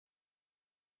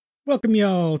Welcome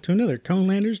y'all to another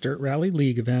Conelanders Dirt Rally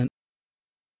League event.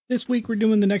 This week we're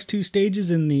doing the next two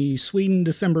stages in the Sweden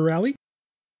December Rally.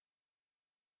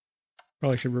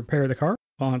 Probably should repair the car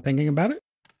while I'm thinking about it.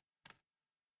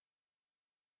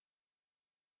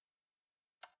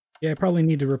 Yeah, I probably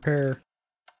need to repair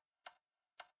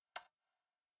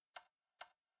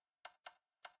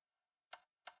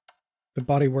the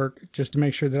bodywork just to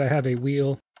make sure that I have a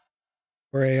wheel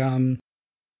or a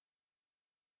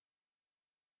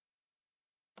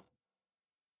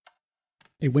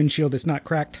windshield that's not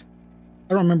cracked. I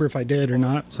don't remember if I did or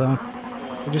not, so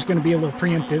we're just going to be a little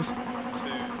preemptive.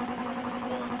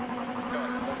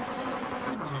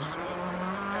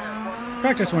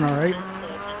 Practice went alright.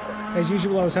 As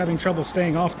usual, I was having trouble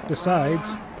staying off the sides.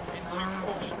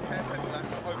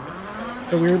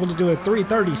 So we were able to do a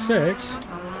 336.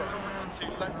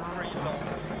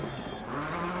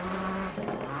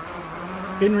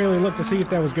 Didn't really look to see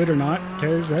if that was good or not,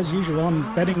 because as usual,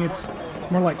 I'm betting it's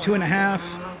more like 2.5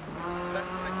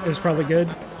 is probably good.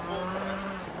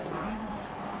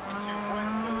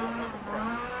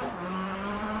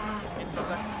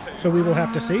 So we will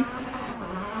have to see.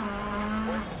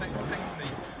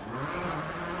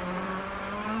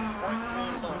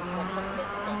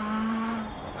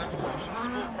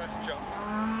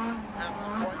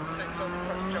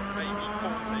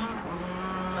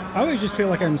 I always just feel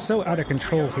like I'm so out of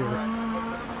control here.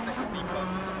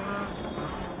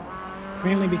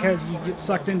 Mainly because you get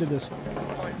sucked into the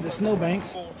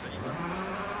snowbanks,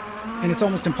 and it's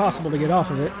almost impossible to get off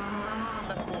of it.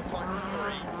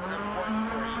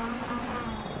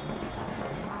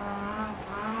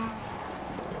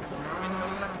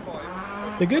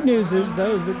 The good news is,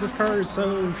 though, is that this car is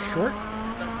so short.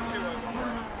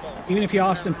 Even if you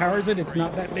Austin powers it, it's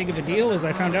not that big of a deal, as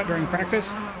I found out during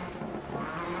practice.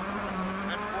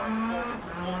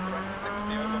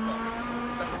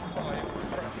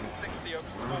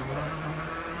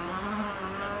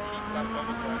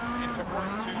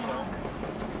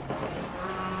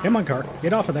 Come on, car.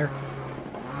 Get off of there.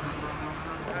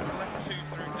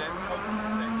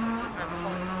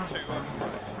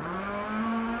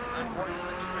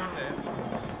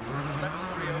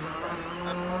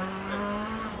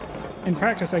 In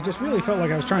practice, I just really felt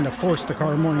like I was trying to force the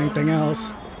car more than anything else.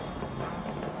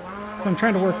 So I'm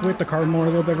trying to work with the car more a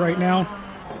little bit right now.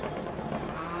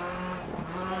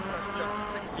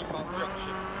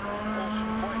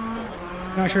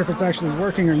 Not sure if it's actually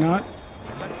working or not.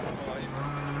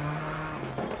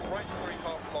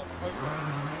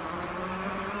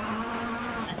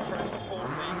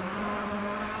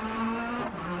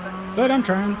 But I'm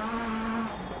trying.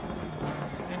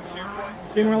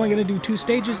 We're only going to do 2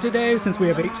 stages today since we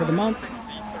have 8 for the month.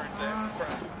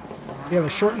 We have a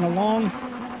short and a long.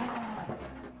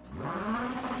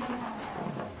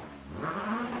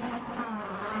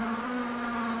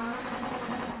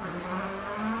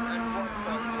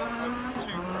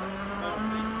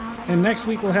 And next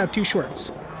week we'll have 2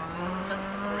 shorts.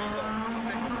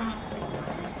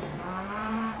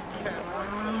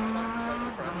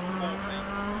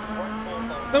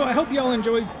 So I hope y'all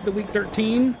enjoyed the week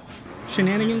 13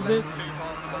 shenanigans that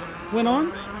went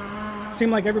on.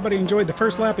 Seemed like everybody enjoyed the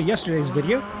first lap of yesterday's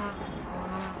video,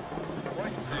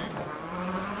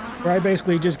 where I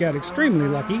basically just got extremely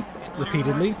lucky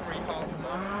repeatedly.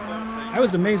 I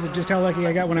was amazed at just how lucky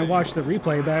I got when I watched the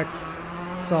replay back.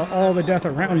 Saw all the death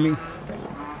around me.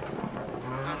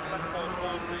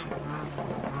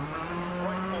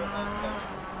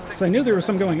 So I knew there was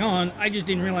some going on, I just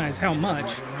didn't realize how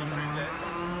much.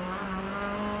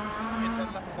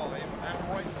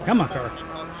 Come on, car.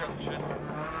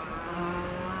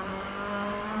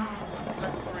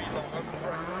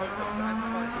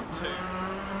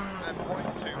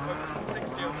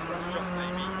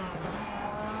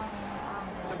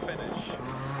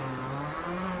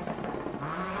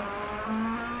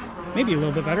 Maybe a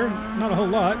little bit better. Not a whole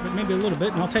lot, but maybe a little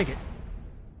bit, and I'll take it.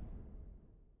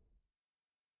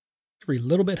 Every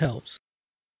little bit helps.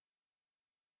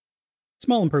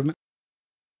 Small improvement.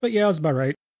 But yeah, I was about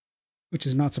right, which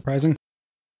is not surprising.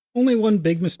 Only one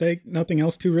big mistake, nothing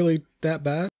else too really that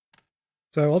bad.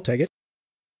 So I'll take it.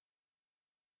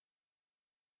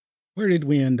 Where did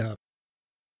we end up?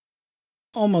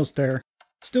 Almost there.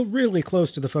 Still really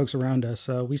close to the folks around us,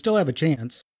 so we still have a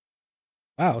chance.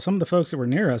 Wow, some of the folks that were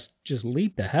near us just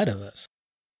leaped ahead of us.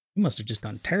 We must have just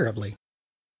done terribly.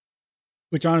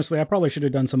 Which honestly, I probably should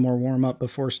have done some more warm-up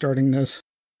before starting this.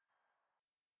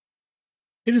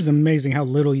 It is amazing how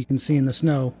little you can see in the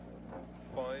snow.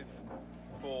 5,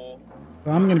 4,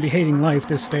 So I'm going to be hating life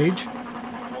this stage. 1,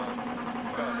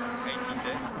 go. 80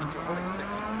 dead, into right 6,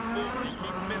 40,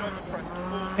 keep mid over crest,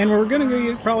 40. And we're going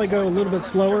to probably go a little bit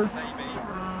slower,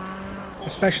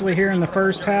 especially here in the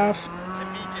first half,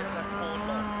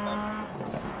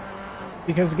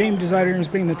 because the game designers,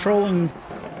 being the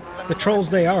trolls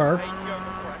they are,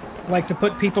 like to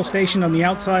put people stationed on the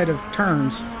outside of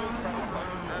turns.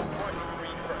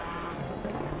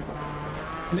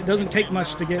 And it doesn't take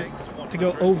much to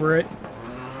go over it.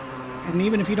 And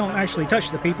even if you don't actually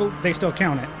touch the people, they still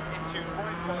count it.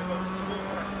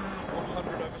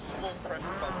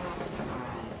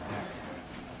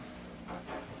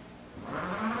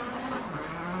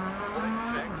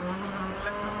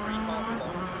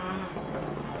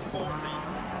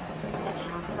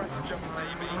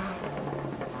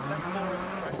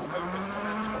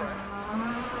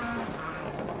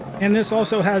 And this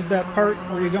also has that part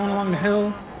where you're going along the hill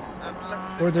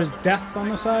where there's death on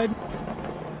the side.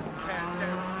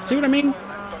 See what I mean?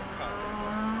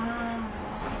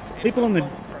 People in the...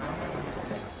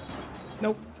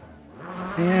 Nope.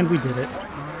 And we did it.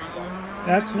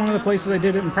 That's one of the places I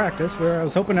did it in practice, where I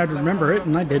was hoping I'd remember it,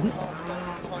 and I didn't.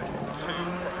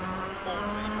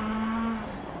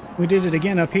 We did it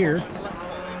again up here.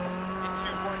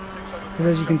 Because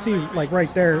as you can see, like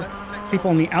right there, people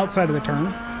on the outside of the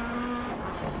turn.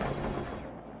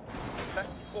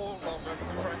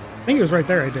 I think it was right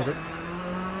there I did it.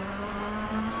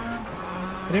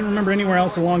 I didn't remember anywhere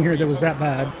else along here that was that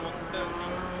bad.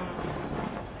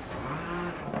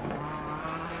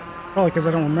 Probably because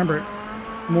I don't remember it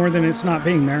more than it's not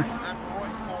being there.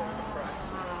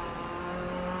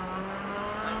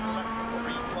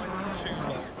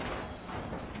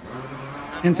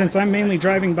 And since I'm mainly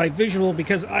driving by visual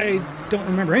because I don't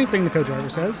remember anything the co-driver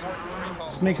says,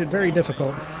 this makes it very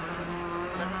difficult.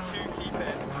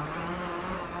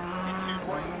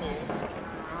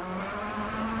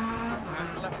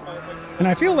 And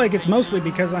I feel like it's mostly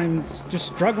because I'm just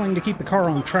struggling to keep the car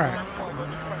on track.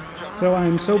 So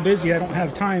I'm so busy I don't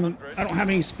have time, I don't have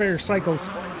any spare cycles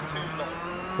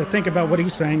to think about what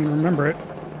he's saying and remember it.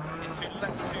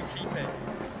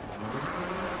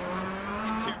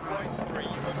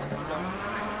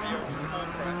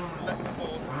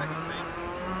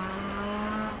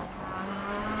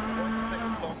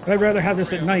 But I'd rather have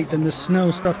this at night than this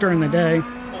snow stuff during the day.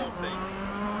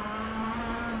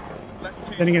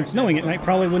 Then again, snowing at night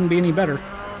probably wouldn't be any better.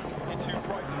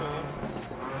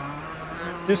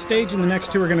 This stage and the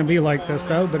next two are going to be like this,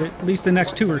 though, but at least the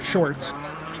next two are shorts.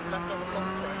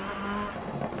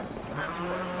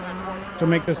 To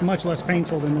make this much less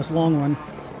painful than this long one.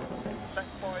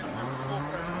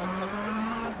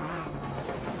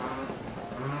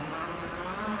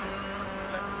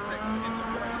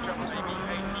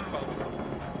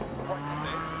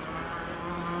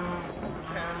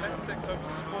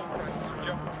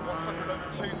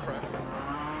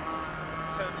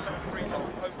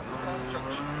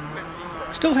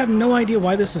 Still have no idea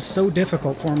why this is so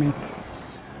difficult for me.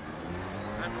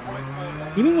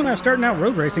 Even when I was starting out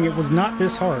road racing, it was not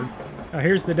this hard.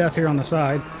 Here's the death here on the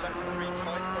side.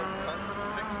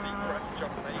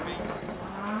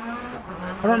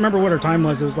 I don't remember what her time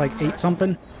was. It was like 8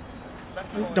 something.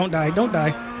 Don't die, don't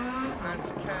die.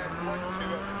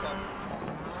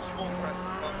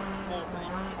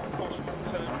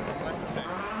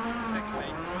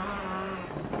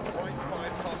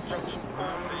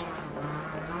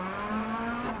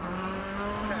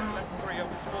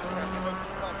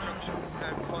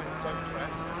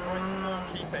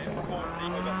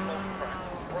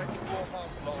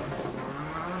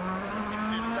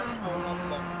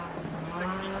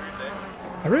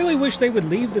 I really wish they would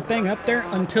leave the thing up there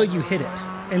until you hit it,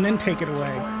 and then take it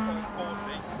away.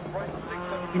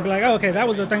 You'd be like, oh, okay, that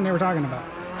was the thing they were talking about.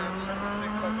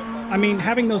 I mean,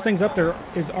 having those things up there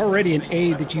is already an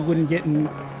aid that you wouldn't get in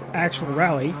actual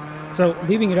rally, so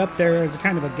leaving it up there as a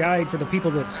kind of a guide for the people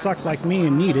that suck like me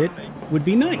and need it would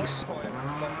be nice.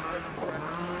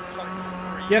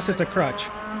 Yes, it's a crutch,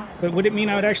 but would it mean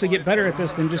I would actually get better at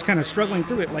this than just kind of struggling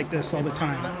through it like this all the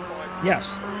time?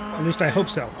 Yes, at least I hope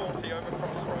so.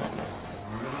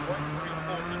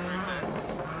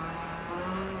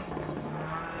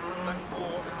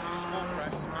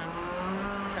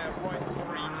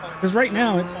 Because right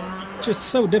now, it's just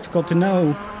so difficult to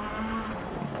know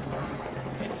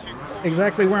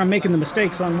exactly where I'm making the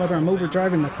mistakes on whether I'm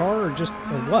overdriving the car or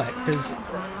what. Because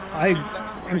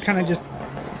I'm kind of just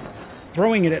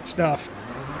throwing it at stuff.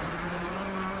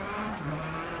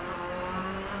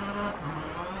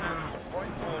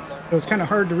 So it's kind of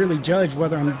hard to really judge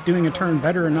whether I'm doing a turn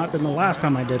better or not than the last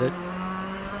time I did it.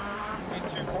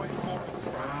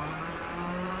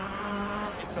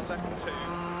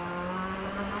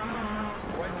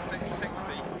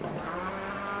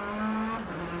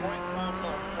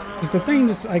 Because the thing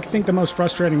that's, I think, the most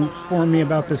frustrating for me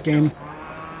about this game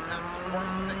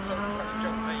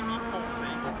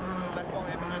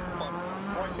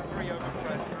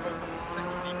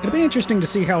it'll be interesting to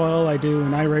see how well I do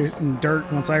when I race in dirt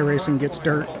once iRacing gets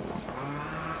dirt.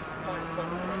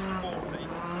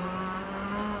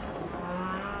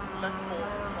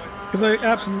 Because I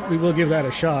absolutely will give that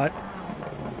a shot.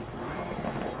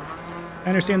 I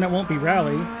understand that won't be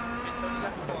rally.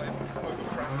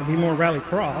 It'll be more rally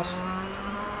cross,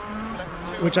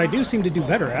 which I do seem to do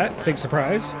better at. Big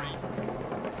surprise.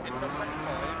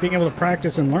 Being able to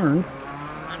practice and learn.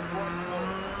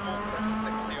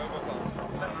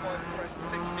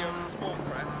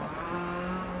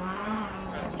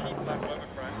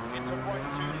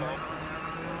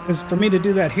 Because for me to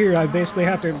do that here, I basically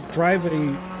have to drive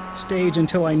a stage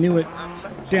until I knew it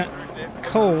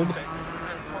cold,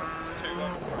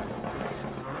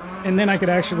 and then I could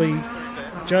actually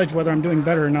judge whether I'm doing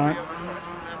better or not.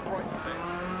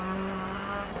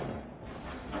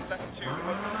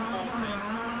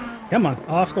 Come on,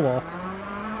 off the wall.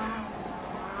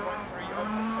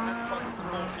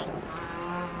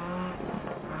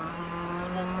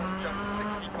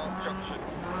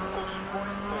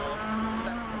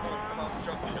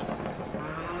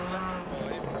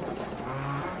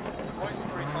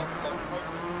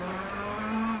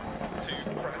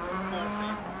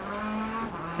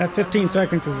 That 15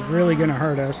 seconds is really going to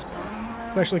hurt us,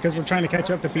 especially because we're trying to catch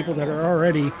up to people that are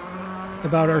already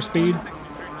about our speed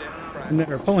and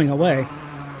that are pulling away.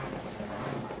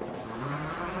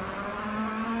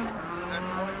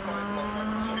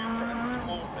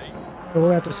 So we'll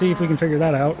have to see if we can figure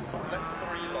that out.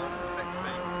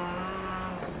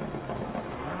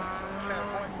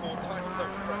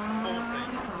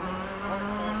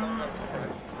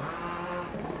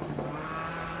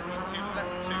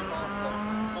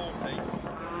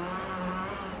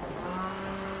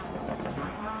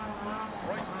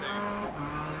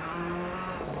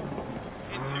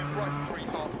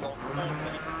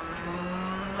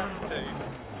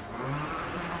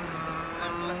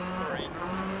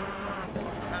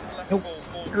 Nope.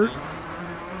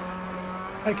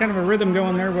 Had kind of a rhythm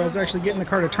going there where I was actually getting the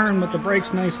car to turn with the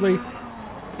brakes nicely,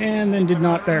 and then did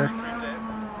not there.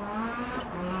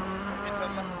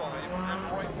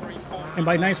 And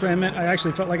by nicely I meant I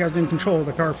actually felt like I was in control of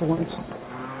the car for once.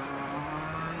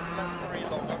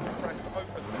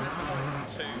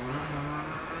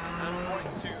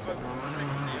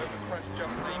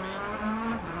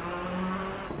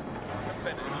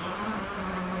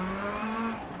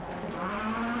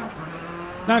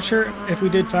 Not sure if we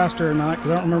did faster or not,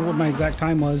 because I don't remember what my exact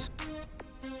time was.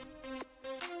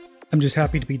 I'm just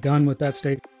happy to be done with that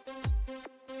stage.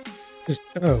 Just,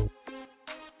 oh.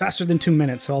 Faster than 2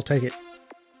 minutes, so I'll take it.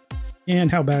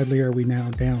 And how badly are we now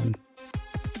down?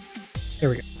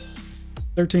 There we go.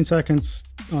 13 seconds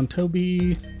on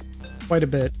Toby. Quite a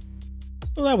bit.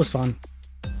 Well, that was fun.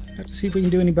 Have to see if we can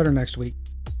do any better next week.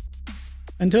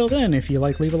 Until then, if you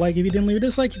like, leave a like. If you didn't, leave a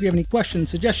dislike. If you have any questions,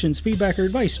 suggestions, feedback, or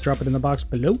advice, drop it in the box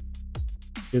below.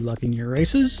 Good luck in your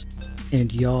races,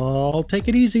 and y'all take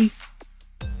it easy.